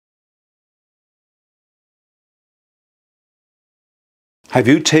Have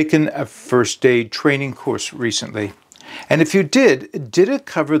you taken a first aid training course recently? And if you did it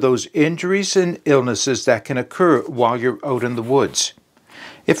cover those injuries and illnesses that can occur while you're out in the woods?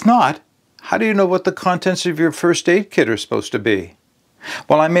 If not, how do you know what the contents of your first aid kit are supposed to be?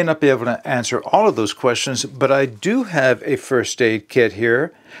 Well, I may not be able to answer all of those questions, but I do have a first aid kit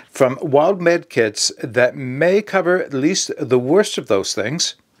here from WildMedKits that may cover at least the worst of those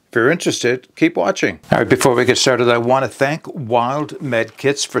things. If you're interested, keep watching. All right, before we get started, I want to thank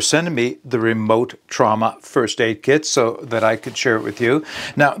WildMedKits for sending me the remote trauma first aid kit so that I could share it with you.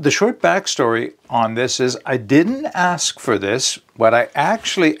 Now, the short backstory on this is I didn't ask for this. What I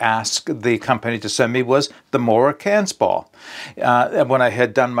actually asked the company to send me was the Mora Cans ball. When I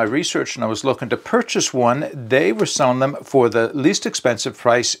had done my research and I was looking to purchase one, they were selling them for the least expensive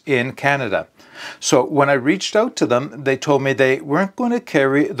price in Canada. So when I reached out to them, they told me they weren't going to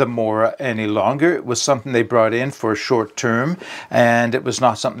carry the Mora any longer. It was something they brought in for a short term, and it was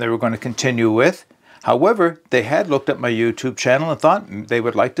not something they were going to continue with. However, they had looked at my YouTube channel and thought they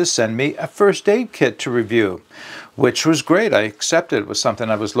would like to send me a first aid kit to review, which was great. I accepted it was something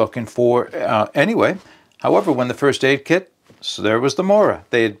I was looking for anyway. However, when the first aid kit, so there was the Mora.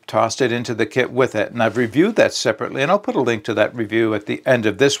 They had tossed it into the kit with it, and I've reviewed that separately, and I'll put a link to that review at the end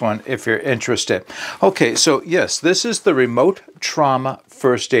of this one if you're interested. Okay, so yes, this is the remote trauma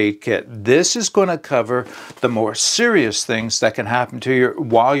first aid kit. This is going to cover the more serious things that can happen to you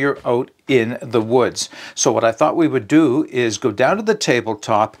while you're out in the woods. So what I thought we would do is go down to the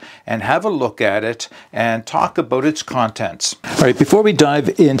tabletop and have a look at it and talk about its contents. All right, before we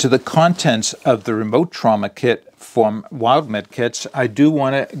dive into the contents of the remote trauma kit from WildMedKits, I do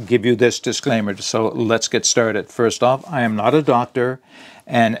want to give you this disclaimer, so let's get started. First off, I am not a doctor,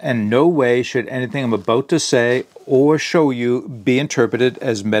 and in no way should anything I'm about to say or show you be interpreted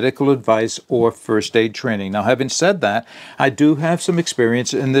as medical advice or first aid training. Now, having said that, I do have some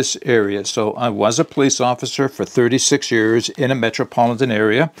experience in this area. So I was a police officer for 36 years in a metropolitan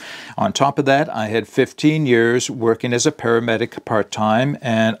area. On top of that, I had 15 years working as a paramedic part-time.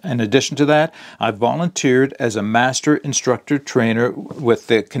 And in addition to that, I volunteered as a master instructor trainer with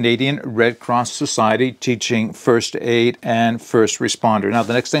the Canadian Red Cross Society, teaching first aid and first responder. Now,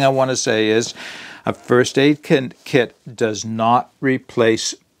 the next thing I want to say is a first aid kit does not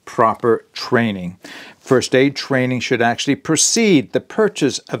replace proper training. First aid training should actually precede the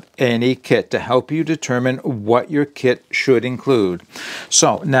purchase of any kit to help you determine what your kit should include.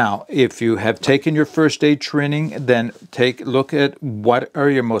 So now, if you have taken your first aid training, then take a look at what are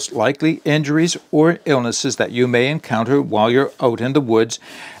your most likely injuries or illnesses that you may encounter while you're out in the woods,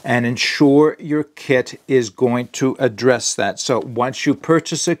 and ensure your kit is going to address that. So once you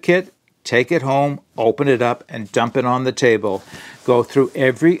purchase a kit, take it home, open it up, and dump it on the table. Go through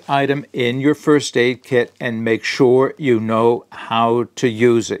every item in your first aid kit and make sure you know how to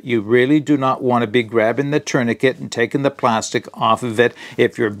use it. You really do not want to be grabbing the tourniquet and taking the plastic off of it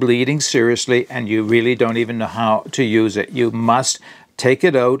if you're bleeding seriously and you really don't even know how to use it. You must take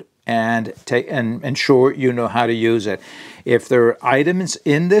it out and ensure you know how to use it. If there are items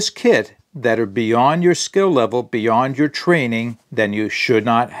in this kit that are beyond your skill level, beyond your training, then you should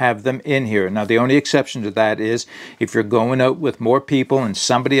not have them in here. Now, the only exception to that is if you're going out with more people and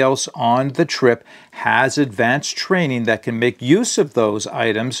somebody else on the trip has advanced training that can make use of those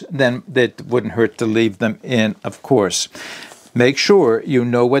items, then it wouldn't hurt to leave them in, of course. Make sure you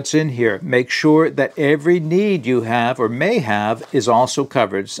know what's in here. Make sure that every need you have or may have is also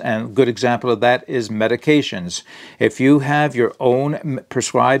covered. And a good example of that is medications. If you have your own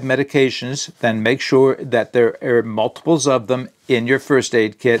prescribed medications, then make sure that there are multiples of them in your first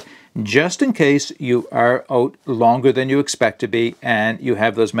aid kit, just in case you are out longer than you expect to be and you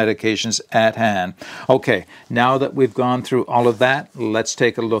have those medications at hand. Okay, now that we've gone through all of that, let's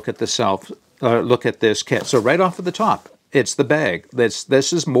take a look at this kit. So right off of the top, it's the bag.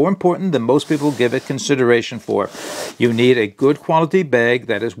 This is more important than most people give it consideration for. You need a good quality bag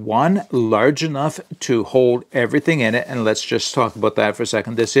that is, one, large enough to hold everything in it. And let's just talk about that for a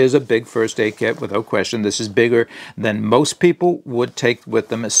second. This is a big first aid kit, without question. This is bigger than most people would take with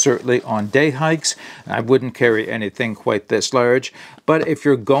them, certainly on day hikes. I wouldn't carry anything quite this large. But if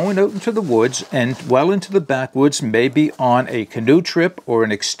you're going out into the woods and well into the backwoods, maybe on a canoe trip or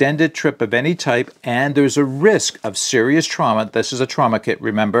an extended trip of any type, and there's a risk of serious trauma, this is a trauma kit,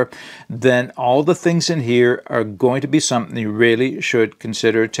 remember, then all the things in here are going to be something you really should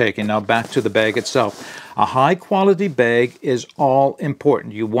consider taking. Now back to the bag itself. A high quality bag is all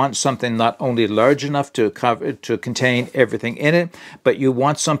important. You want something not only large enough to contain everything in it, but you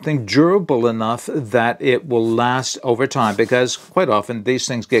want something durable enough that it will last over time, because quite often these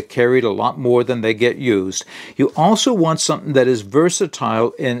things get carried a lot more than they get used. You also want something that is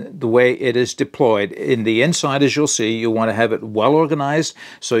versatile in the way it is deployed. In the inside, as you'll see, you want to have it well organized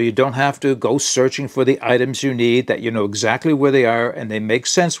so you don't have to go searching for the items you need, that you know exactly where they are and they make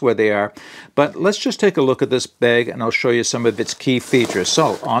sense where they are. But let's just take a look at this bag and I'll show you some of its key features.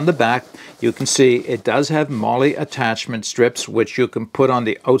 So on the back, you can see it does have MOLLE attachment strips, which you can put on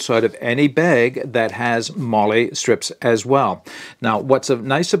the outside of any bag that has MOLLE strips as well. Now, what's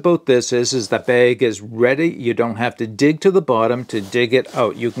nice about this is the bag is ready. You don't have to dig to the bottom to dig it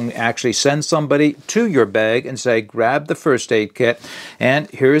out. You can actually send somebody to your bag and say, grab the first aid kit. And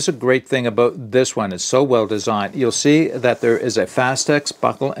here's a great thing about this one. It's so well designed. You'll see that there is a Fastex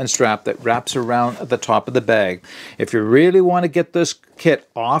buckle and strap that wraps around the top of the bag. If you really want to get this kit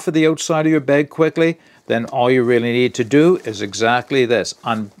off of the outside of your bag quickly, then all you really need to do is exactly this.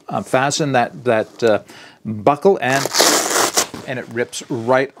 Unfasten that buckle and it rips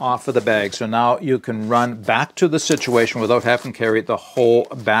right off of the bag. So now you can run back to the situation without having to carry the whole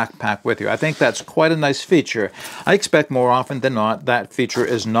backpack with you. I think that's quite a nice feature. I expect more often than not that feature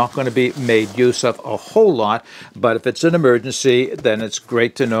is not going to be made use of a whole lot, but if it's an emergency, then it's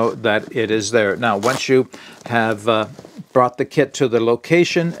great to know that it is there. Now, once you have brought the kit to the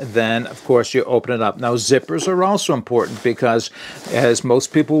location, then of course you open it up. Now, zippers are also important because, as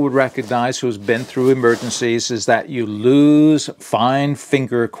most people would recognize who's been through emergencies, is that you lose fine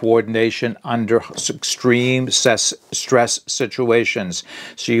finger coordination under extreme stress situations.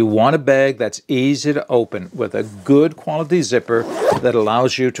 So you want a bag that's easy to open with a good quality zipper that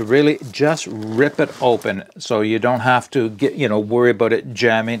allows you to really just rip it open, so you don't have to worry about it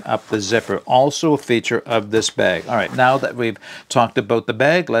jamming up the zipper. Also a feature of this bag. All right, now that we've talked about the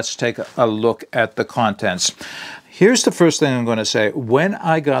bag, let's take a look at the contents. Here's the first thing I'm going to say. When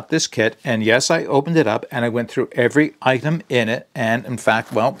I got this kit, and yes, I opened it up and I went through every item in it, and in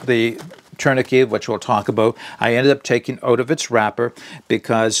fact, well, the tourniquet, which we'll talk about, I ended up taking out of its wrapper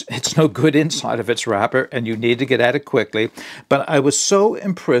because it's no good inside of its wrapper and you need to get at it quickly. But I was so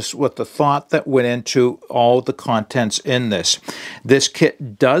impressed with the thought that went into all the contents in this. This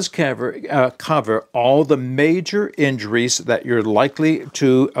kit does cover all the major injuries that you're likely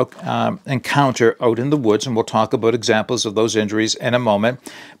to encounter out in the woods, and we'll talk about examples of those injuries in a moment.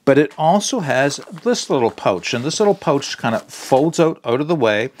 But it also has this little pouch, and this little pouch kind of folds out of the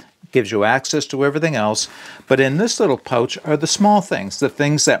way, gives you access to everything else. But in this little pouch are the small things, the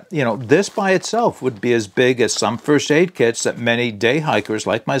things that, this by itself would be as big as some first aid kits that many day hikers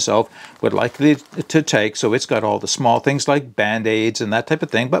like myself would likely to take. So it's got all the small things like Band-Aids and that type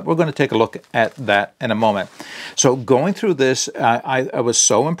of thing, but we're going to take a look at that in a moment. So going through this, I was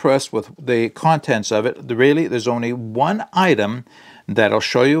so impressed with the contents of it. Really, there's only one item that I'll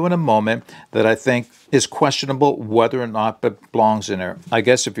show you in a moment that I think is questionable whether or not it belongs in there. I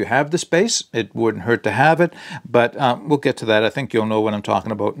guess if you have the space, it wouldn't hurt to have it, but we'll get to that. I think you'll know what I'm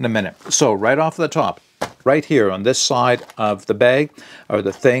talking about in a minute. So right off the top, right here on this side of the bag are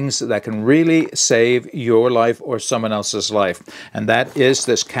the things that can really save your life or someone else's life, and that is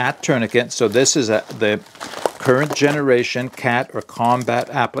this cat tourniquet. So this is the current generation cat or combat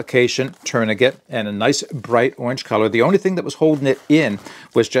application tourniquet, and a nice bright orange color. The only thing that was holding it in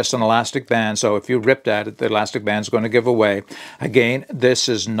was just an elastic band, so if you ripped at it, the elastic band is going to give away. Again, this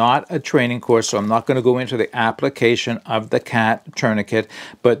is not a training course, so I'm not going to go into the application of the cat tourniquet,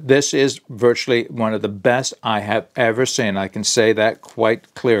 but this is virtually one of the best I have ever seen. I can say that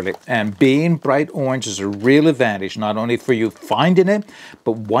quite clearly. And being bright orange is a real advantage, not only for you finding it,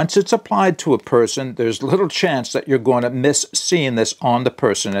 but once it's applied to a person, there's little chance that you're going to miss seeing this on the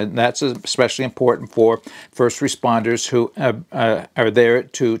person. And that's especially important for first responders who are there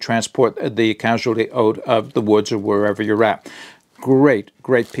to transport the casualty out of the woods or wherever you're at. Great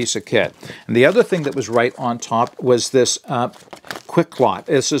piece of kit. And the other thing that was right on top was this Quick Clot.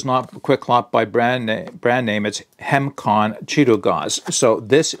 This is not Quick Clot by brand name. It's Hemcon Cheeto Gauze. So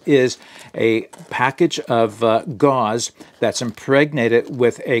this is a package of gauze that's impregnated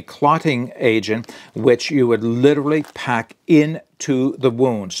with a clotting agent, which you would literally pack into the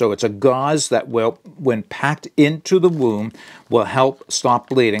wound. So it's a gauze that will, when packed into the wound, will help stop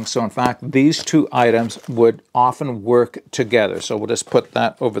bleeding. So in fact, these two items would often work together. So we'll just put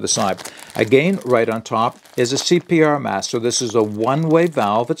that over the side. Again, right on top is a CPR mask. So this is a one-way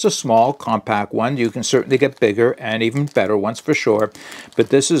valve. It's a small, compact one. You can certainly get bigger better and even better ones for sure. But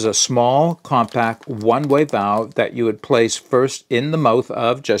this is a small, compact, one-way valve that you would place first in the mouth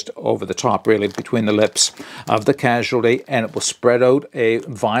of, just over the top really, between the lips of the casualty, and it will spread out a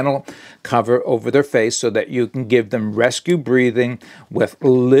vinyl cover over their face so that you can give them rescue breathing with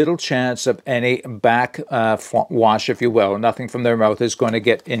little chance of any backwash, if you will. Nothing from their mouth is going to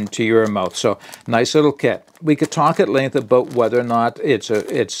get into your mouth. So nice little kit. We could talk at length about whether or not it's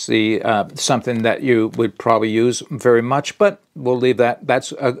something that you would probably use very much, but we'll leave that.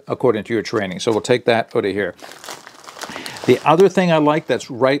 That's according to your training. So we'll take that out of here. The other thing I like that's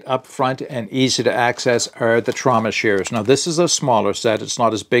right up front and easy to access are the trauma shears. Now, this is a smaller set. It's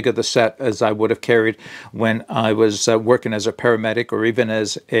not as big of the set as I would have carried when I was working as a paramedic or even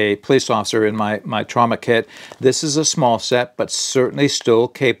as a police officer in my trauma kit. This is a small set, but certainly still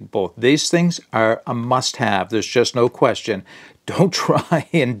capable. These things are a must-have. There's just no question. Don't try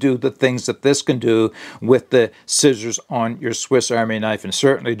and do the things that this can do with the scissors on your Swiss Army knife, and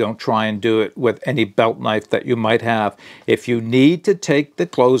certainly don't try and do it with any belt knife that you might have. If you need to take the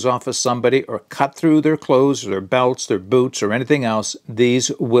clothes off of somebody or cut through their clothes, their belts, their boots, or anything else,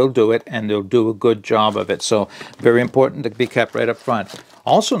 these will do it, and they'll do a good job of it. So very important to be kept right up front.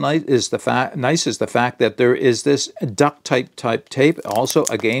 Also nice is the fact that there is this duct type tape. Also,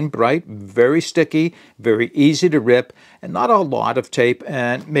 again, bright, very sticky, very easy to rip, and not a lot of tape.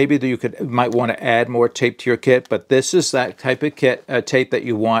 And maybe you might want to add more tape to your kit, but this is that type of tape that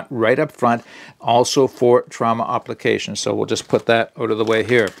you want right up front, also for trauma application. So we'll just put that out of the way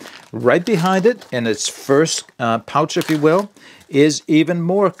here. Right behind it, in its first pouch, if you will, is even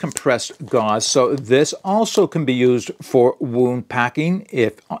more compressed gauze. So this also can be used for wound packing,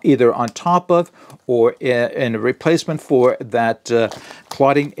 if either on top of or in a replacement for that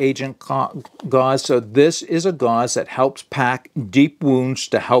clotting agent gauze. So this is a gauze that helps pack deep wounds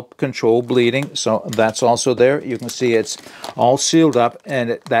to help control bleeding. So that's also there. You can see it's all sealed up,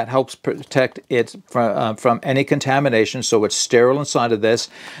 and that helps protect it from any contamination. So it's sterile inside of this.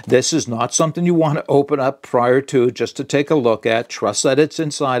 This is not something you want to open up prior to, just to take a look at. Trust that it's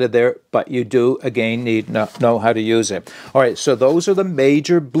inside of there, but you do, again, need to know how to use it. All right, so those are the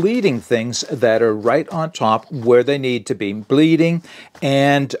major bleeding things that are right on top where they need to be. Bleeding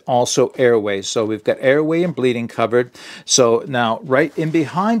and also airway. So we've got airway and bleeding covered. So now right in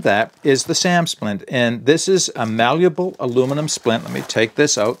behind that is the SAM splint, and this is a malleable aluminum splint. Let me take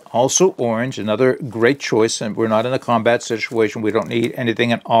this out. Also orange, another great choice, and we're not in a combat situation. We don't need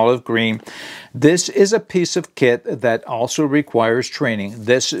anything in olive green. This is a piece of kit that also requires training.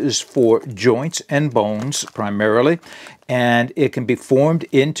 This is for joints and bones primarily, and it can be formed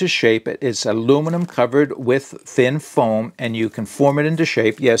into shape. It's aluminum covered with thin foam, and you can form it into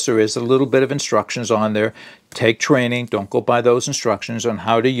shape. Yes, there is a little bit of instructions on there. Take training. Don't go by those instructions on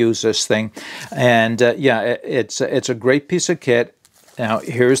how to use this thing. And yeah, it's a great piece of kit. Now,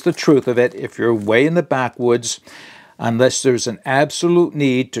 here's the truth of it. If you're way in the backwoods, unless there's an absolute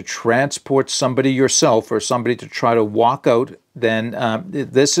need to transport somebody yourself or somebody to try to walk out, then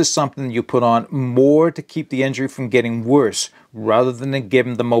this is something you put on more to keep the injury from getting worse rather than to give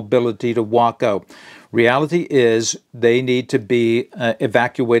them the mobility to walk out. Reality is they need to be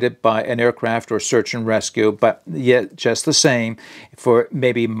evacuated by an aircraft or search and rescue, but yet just the same, for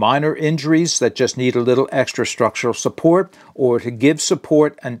maybe minor injuries that just need a little extra structural support, or to give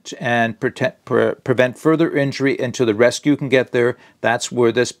support and prevent further injury until the rescue can get there, that's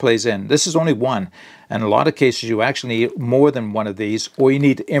where this plays in. This is only one. In a lot of cases, you actually need more than one of these, or you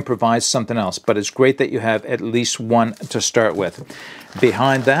need to improvise something else. But it's great that you have at least one to start with.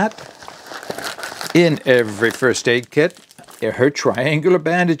 Behind that, in every first aid kit, are triangular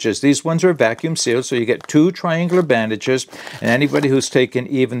bandages. These ones are vacuum sealed, so you get 2 triangular bandages. And anybody who's taken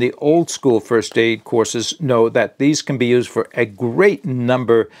even the old school first aid courses know that these can be used for a great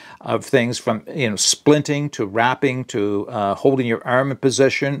number of things, from splinting to wrapping to holding your arm in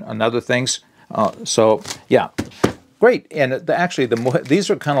position and other things. So yeah, great. And actually, these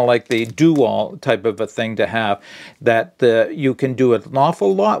are kind of like the do-all type of a thing to have, that you can do an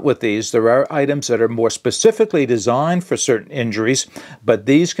awful lot with these. There are items that are more specifically designed for certain injuries, but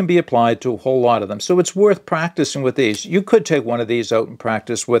these can be applied to a whole lot of them. So it's worth practicing with these. You could take one of these out and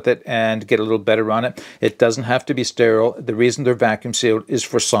practice with it and get a little better on it. It doesn't have to be sterile. The reason they're vacuum sealed is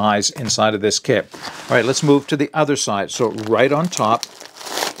for size inside of this kit. All right, let's move to the other side. So right on top,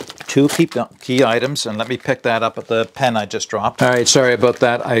 2 key items, and let me pick that up at the pen I just dropped. All right, sorry about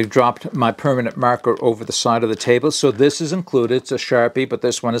that. I dropped my permanent marker over the side of the table. So this is included. It's a Sharpie, but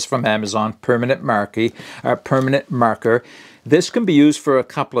this one is from Amazon. Permanent marker. This can be used for a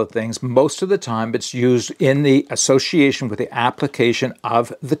couple of things. Most of the time it's used in the association with the application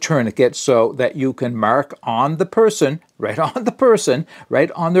of the tourniquet so that you can mark on the person, right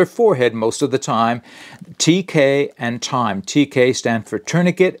on their forehead most of the time, TK and time. TK stand for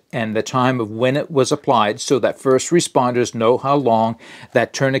tourniquet and the time of when it was applied so that first responders know how long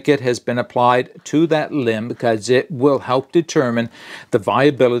that tourniquet has been applied to that limb, because it will help determine the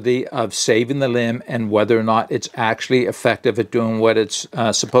viability of saving the limb and whether or not it's actually effective at doing what it's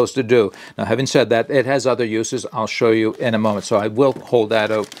supposed to do. Now, having said that, it has other uses I'll show you in a moment, so I will hold that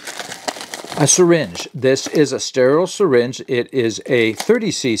out. A syringe. This is a sterile syringe. It is a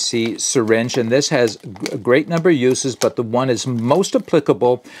 30 cc syringe, and this has a great number of uses, but the one is most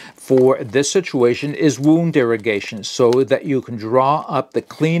applicable for this situation is wound irrigation, so that you can draw up the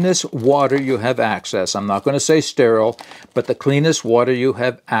cleanest water you have access. I'm not going to say sterile, but the cleanest water you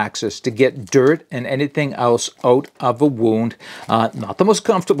have access to get dirt and anything else out of a wound. Not the most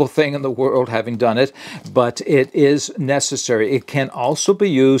comfortable thing in the world, having done it, but it is necessary. It can also be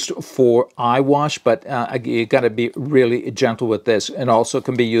used for eye wash, but you got to be really gentle with this, and also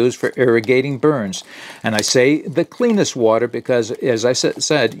can be used for irrigating burns. And I say the cleanest water because, as I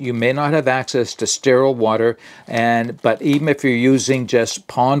said, you may not have access to sterile water, but even if you're using just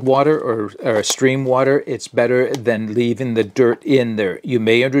pond water or stream water, it's better than leaving the dirt in there. You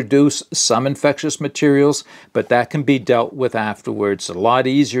may introduce some infectious materials, but that can be dealt with afterwards. A lot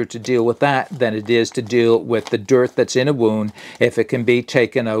easier to deal with that than it is to deal with the dirt that's in a wound if it can be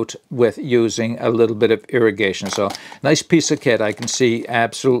taken out with using a little bit of irrigation. So nice piece of kit. I can see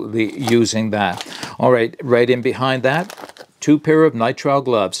absolutely using that. All right, right in behind that, 2 pair of nitrile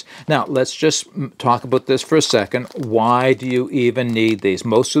gloves. Now, let's just talk about this for a second. Why do you even need these?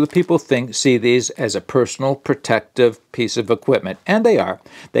 Most of the people see these as a personal protective piece of equipment, and they are.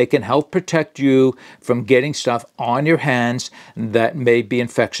 They can help protect you from getting stuff on your hands that may be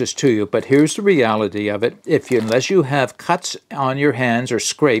infectious to you. But here's the reality of it. Unless you have cuts on your hands or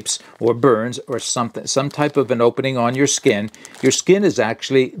scrapes or burns or some type of an opening on your skin is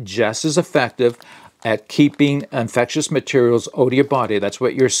actually just as effective at keeping infectious materials out of your body. That's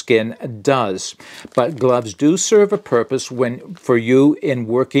what your skin does. But gloves do serve a purpose for you in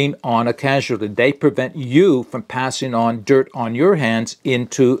working on a casualty. They prevent you from passing on dirt on your hands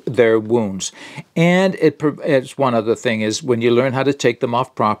into their wounds. And it's one other thing is when you learn how to take them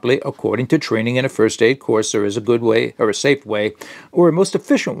off properly, according to training in a first aid course, there is a good way or a safe way or a most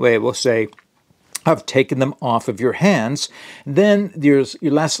efficient way, we'll say, of taking them off of your hands. Then you're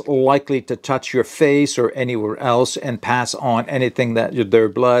less likely to touch your face or anywhere else and pass on anything that their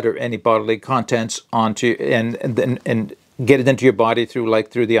blood or any bodily contents onto and get it into your body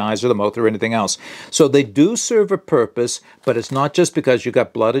through the eyes or the mouth or anything else. So they do serve a purpose, but it's not just because you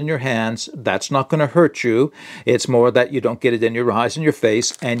got blood in your hands. That's not going to hurt you. It's more that you don't get it in your eyes and your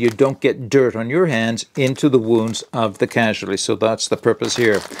face, and you don't get dirt on your hands into the wounds of the casualty. So that's the purpose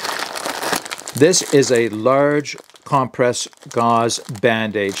here. This is a large compress gauze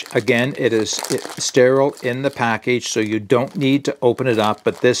bandage. Again, it's sterile in the package, so you don't need to open it up,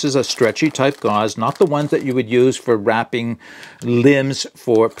 but this is a stretchy type gauze, not the ones that you would use for wrapping limbs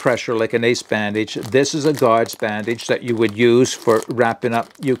for pressure like an ace bandage. This is a gauze bandage that you would use for wrapping up.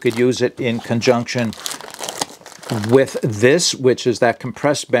 You could use it in conjunction with this, which is that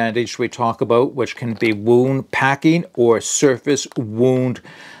compressed bandage we talk about, which can be wound packing or surface wound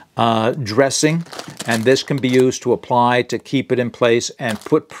dressing, and this can be used to apply to keep it in place and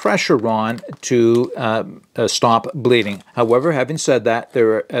put pressure on to stop bleeding. However, having said that,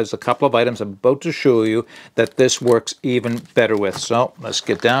 there is a couple of items I'm about to show you that this works even better with. So let's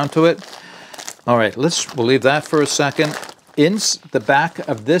get down to it. All right, we'll leave that for a second. In the back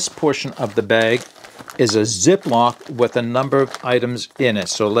of this portion of the bag is a Ziploc with a number of items in it.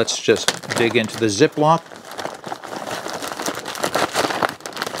 So let's just dig into the Ziploc.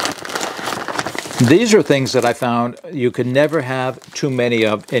 These are things that I found you could never have too many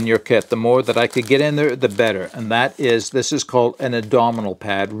of in your kit. The more that I could get in there, the better. And this is called an abdominal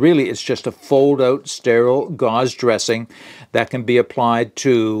pad. Really, it's just a fold-out sterile gauze dressing that can be applied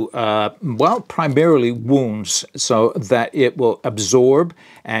to, primarily wounds, so that it will absorb,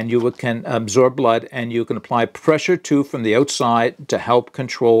 and can absorb blood, and you can apply pressure to from the outside to help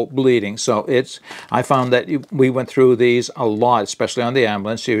control bleeding. So I found that we went through these a lot, especially on the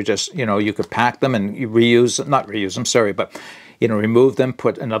ambulance. You just, you could pack them and you remove them,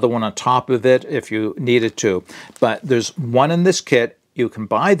 put another one on top of it if you needed to. But there's one in this kit, You can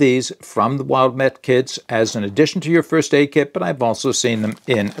buy these from the WildMedKits as an addition to your first aid kit, but I've also seen them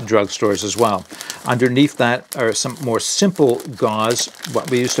in drugstores as well. Underneath that are some more simple gauze,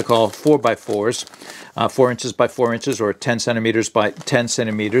 what we used to call 4x4s, 4 inches by 4 inches or 10 centimeters by 10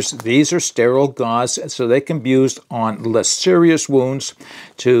 centimeters. These are sterile gauze, so they can be used on less serious wounds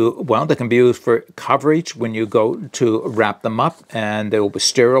they can be used for coverage when you go to wrap them up, and they will be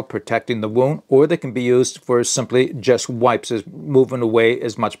sterile, protecting the wound, or they can be used for simply just wipes, moving away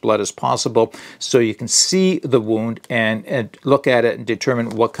as much blood as possible, so you can see the wound and look at it and determine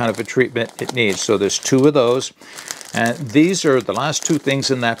what kind of a treatment it needs. So there's 2 of those. And these are the last 2 things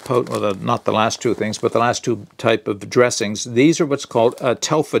in that not the last 2 things, but the last 2 type of dressings. These are what's called a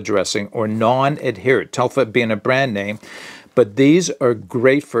Telfa dressing, or non-adherent. Telfa being a brand name. But these are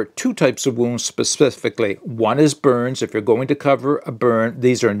great for 2 types of wounds specifically. One is burns. If you're going to cover a burn,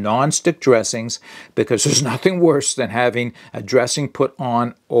 these are non-stick dressings, because there's nothing worse than having a dressing put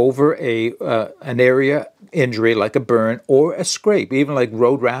on over an area injury like a burn or a scrape, even like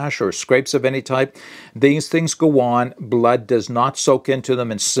road rash or scrapes of any type. These things go on. Blood does not soak into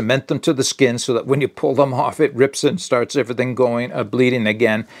them and cement them to the skin, so that when you pull them off, it rips and starts everything going, bleeding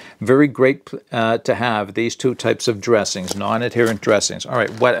again. Very great to have these 2 types of dressings, non-adherent dressings. All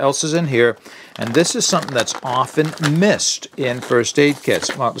right, what else is in here? And this is something that's often missed in first aid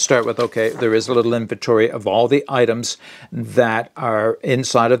kits. Well, to start with, okay, there is a little inventory of all the items that are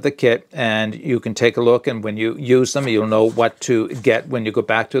inside of the kit, and you can take a look, and when you use them, you'll know what to get when you go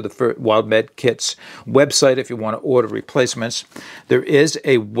back to the WildMedKits website if you want to order replacements. There is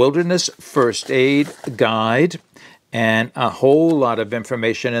a wilderness first aid guide, and a whole lot of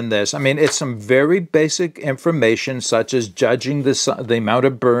information in this. I mean, it's some very basic information, such as judging the amount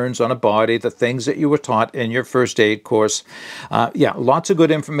of burns on a body, the things that you were taught in your first aid course. Yeah, lots of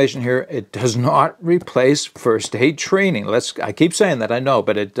good information here. It does not replace first aid training. I keep saying that, I know,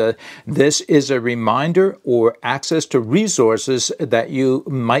 but this is a reminder or access to resources that you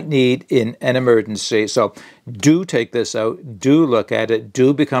might need in an emergency. So do take this out, do look at it,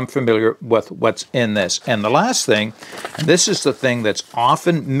 do become familiar with what's in this. And the last thing, and this is the thing that's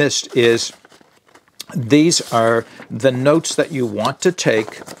often missed, is these are the notes that you want to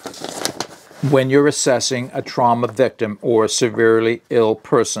take when you're assessing a trauma victim or a severely ill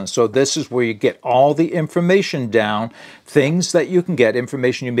person. So this is where you get all the information down, things that you can get,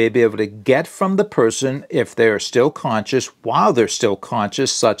 information you may be able to get from the person if they're still conscious, while they're still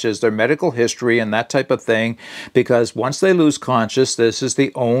conscious, such as their medical history and that type of thing, because once they lose conscious, this is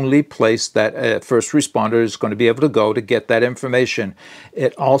the only place that a first responder is going to be able to go to get that information.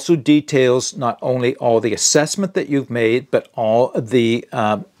 It also details not only all the assessment that you've made, but all the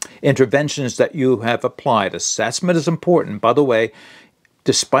interventions that you have applied. Assessment is important. By the way,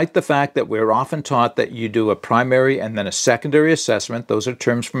 despite the fact that we're often taught that you do a primary and then a secondary assessment, those are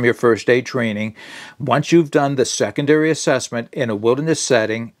terms from your first aid training, once you've done the secondary assessment in a wilderness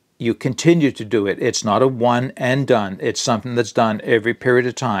setting, you continue to do it. It's not a one and done. It's something that's done every period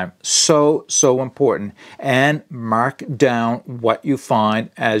of time. So important. And mark down what you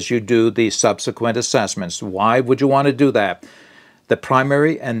find as you do the subsequent assessments. Why would you want to do that? The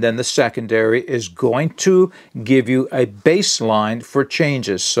primary and then the secondary is going to give you a baseline for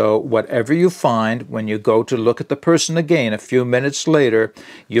changes. So whatever you find when you go to look at the person again a few minutes later,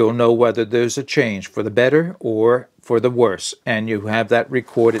 you'll know whether there's a change for the better or for the worse, and you have that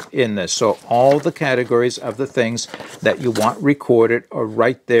recorded in this. So all the categories of the things that you want recorded are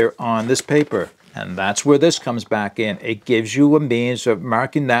right there on this paper. And that's where this comes back in. It gives you a means of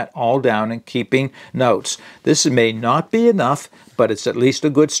marking that all down and keeping notes. This may not be enough, but it's at least a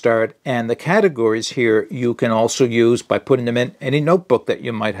good start. And the categories here you can also use by putting them in any notebook that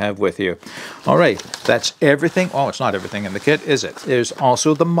you might have with you. All right, that's everything. Oh, it's not everything in the kit, is it? There's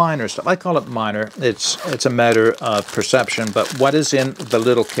also the minor stuff. I call it minor. It's a matter of perception, but what is in the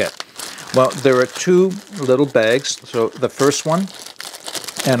little kit? Well, there are 2 little bags. So the first one,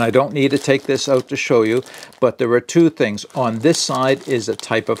 and I don't need to take this out to show you, but there are 2 things. On this side is a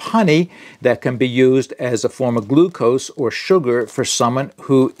type of honey that can be used as a form of glucose or sugar for someone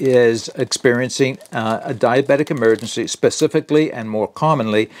who is experiencing a diabetic emergency, specifically and more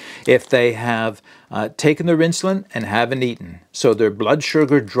commonly if they have taken their insulin and haven't eaten. So their blood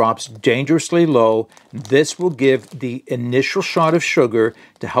sugar drops dangerously low. This will give the initial shot of sugar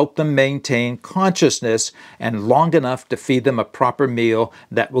to help them maintain consciousness and long enough to feed them a proper meal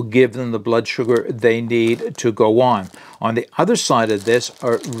that will give them the blood sugar they need to go on. On the other side of this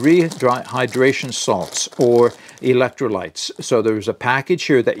are rehydration salts, or electrolytes. So there's a package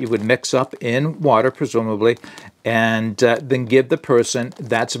here that you would mix up in water, presumably, and then give the person.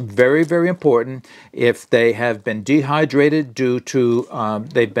 That's very, very important if they have been dehydrated due to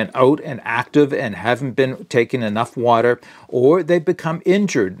they've been out and active and haven't been taking enough water, or they've become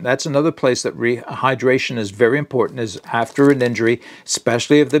injured. That's another place that rehydration is very important, is after an injury,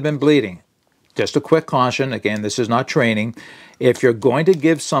 especially if they've been bleeding. Just a quick caution, again, this is not training. If you're going to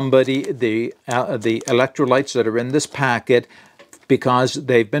give somebody the electrolytes that are in this packet because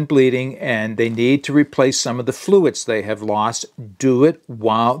they've been bleeding and they need to replace some of the fluids they have lost, do it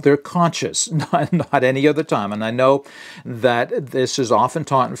while they're conscious, not any other time. And I know that this is often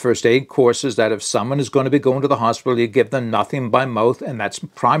taught in first aid courses, that if someone is going to be going to the hospital, you give them nothing by mouth, and that's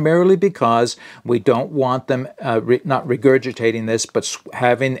primarily because we don't want them not regurgitating this, but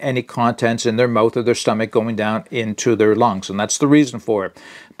having any contents in their mouth or their stomach going down into their lungs, and that's the reason for it.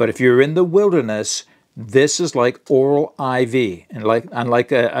 But if you're in the wilderness, this is like oral IV, and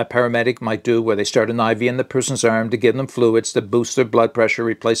unlike a paramedic might do, where they start an IV in the person's arm to give them fluids to boost their blood pressure,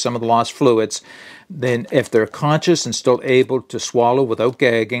 replace some of the lost fluids. Then if they're conscious and still able to swallow without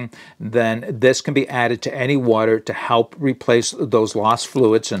gagging, then this can be added to any water to help replace those lost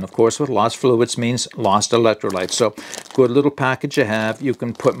fluids. And of course, with lost fluids means lost electrolytes. So good little package you have. You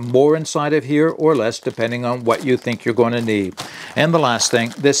can put more inside of here or less, depending on what you think you're going to need. And the last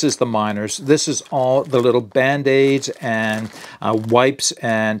thing, this is the minors. This is all the little Band-Aids and wipes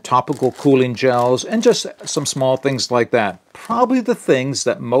and topical cooling gels and just some small things like that. Probably the things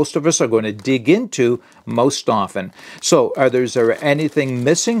that most of us are going to dig into most often. So is there anything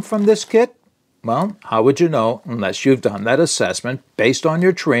missing from this kit? Well, how would you know unless you've done that assessment based on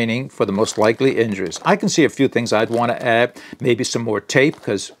your training for the most likely injuries? I can see a few things I'd want to add, maybe some more tape,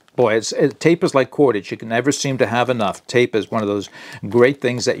 because boy, tape is like cordage. You can never seem to have enough. Tape is one of those great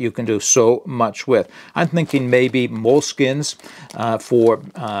things that you can do so much with. I'm thinking maybe moleskins for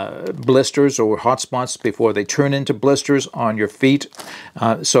blisters or hot spots before they turn into blisters on your feet.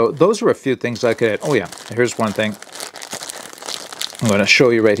 So those are a few things I could add. Oh yeah, here's one thing I'm going to show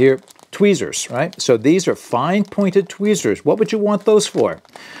you right here. Tweezers, right? So these are fine pointed tweezers. What would you want those for?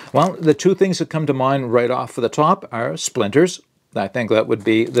 Well, the two things that come to mind right off of the top are splinters. I think that would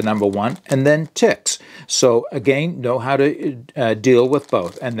be the number one. And then ticks. So again, know how to deal with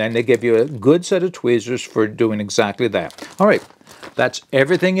both. And then they give you a good set of tweezers for doing exactly that. All right. That's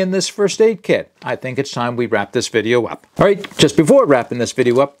everything in this first aid kit. I think it's time we wrap this video up. All right, just before wrapping this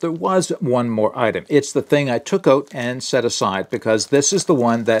video up, there was one more item. It's the thing I took out and set aside because this is the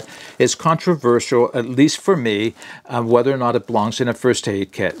one that is controversial, at least for me, whether or not it belongs in a first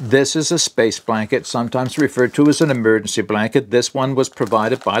aid kit. This is a space blanket, sometimes referred to as an emergency blanket. This one was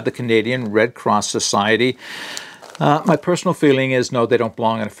provided by the Canadian Red Cross Society. My personal feeling is no, they don't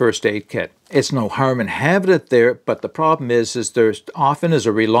belong in a first aid kit. It's no harm in having it there, but the problem is there often is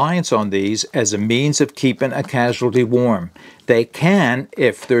a reliance on these as a means of keeping a casualty warm. They can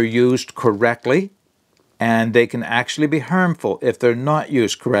if they're used correctly, and they can actually be harmful if they're not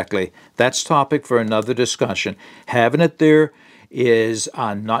used correctly. That's topic for another discussion. Having it there is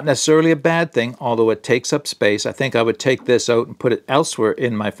not necessarily a bad thing, although it takes up space. I think I would take this out and put it elsewhere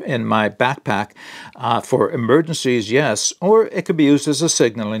in my backpack for emergencies, yes, or it could be used as a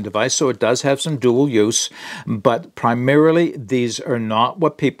signaling device, so it does have some dual use, but primarily these are not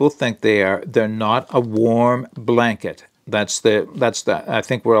what people think they are. They're not a warm blanket. That's I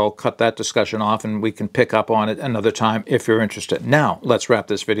think we'll cut that discussion off and we can pick up on it another time if you're interested. Now, let's wrap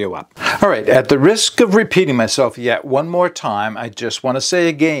this video up. All right, at the risk of repeating myself yet one more time, I just want to say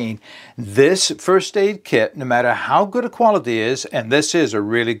again, this first aid kit, no matter how good a quality is, and this is a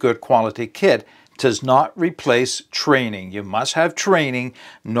really good quality kit, does not replace training. You must have training,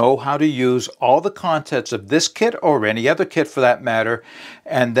 know how to use all the contents of this kit or any other kit for that matter,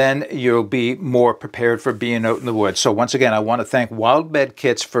 and then you'll be more prepared for being out in the woods. So once again, I want to thank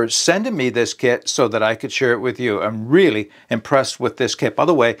WildMedKits for sending me this kit so that I could share it with you. I'm really impressed with this kit. By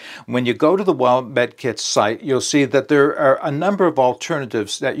the way, when you go to the WildMedKits site, you'll see that there are a number of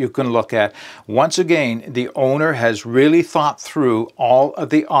alternatives that you can look at. Once again, the owner has really thought through all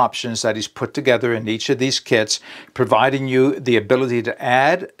of the options that he's put together in each of these kits, providing you the ability to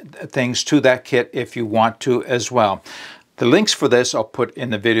add things to that kit if you want to as well. The links for this I'll put in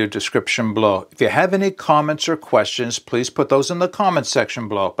the video description below. If you have any comments or questions, please put those in the comments section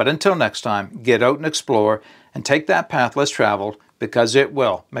below. But until next time, get out and explore and take that path less traveled, because it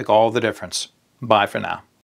will make all the difference. Bye for now.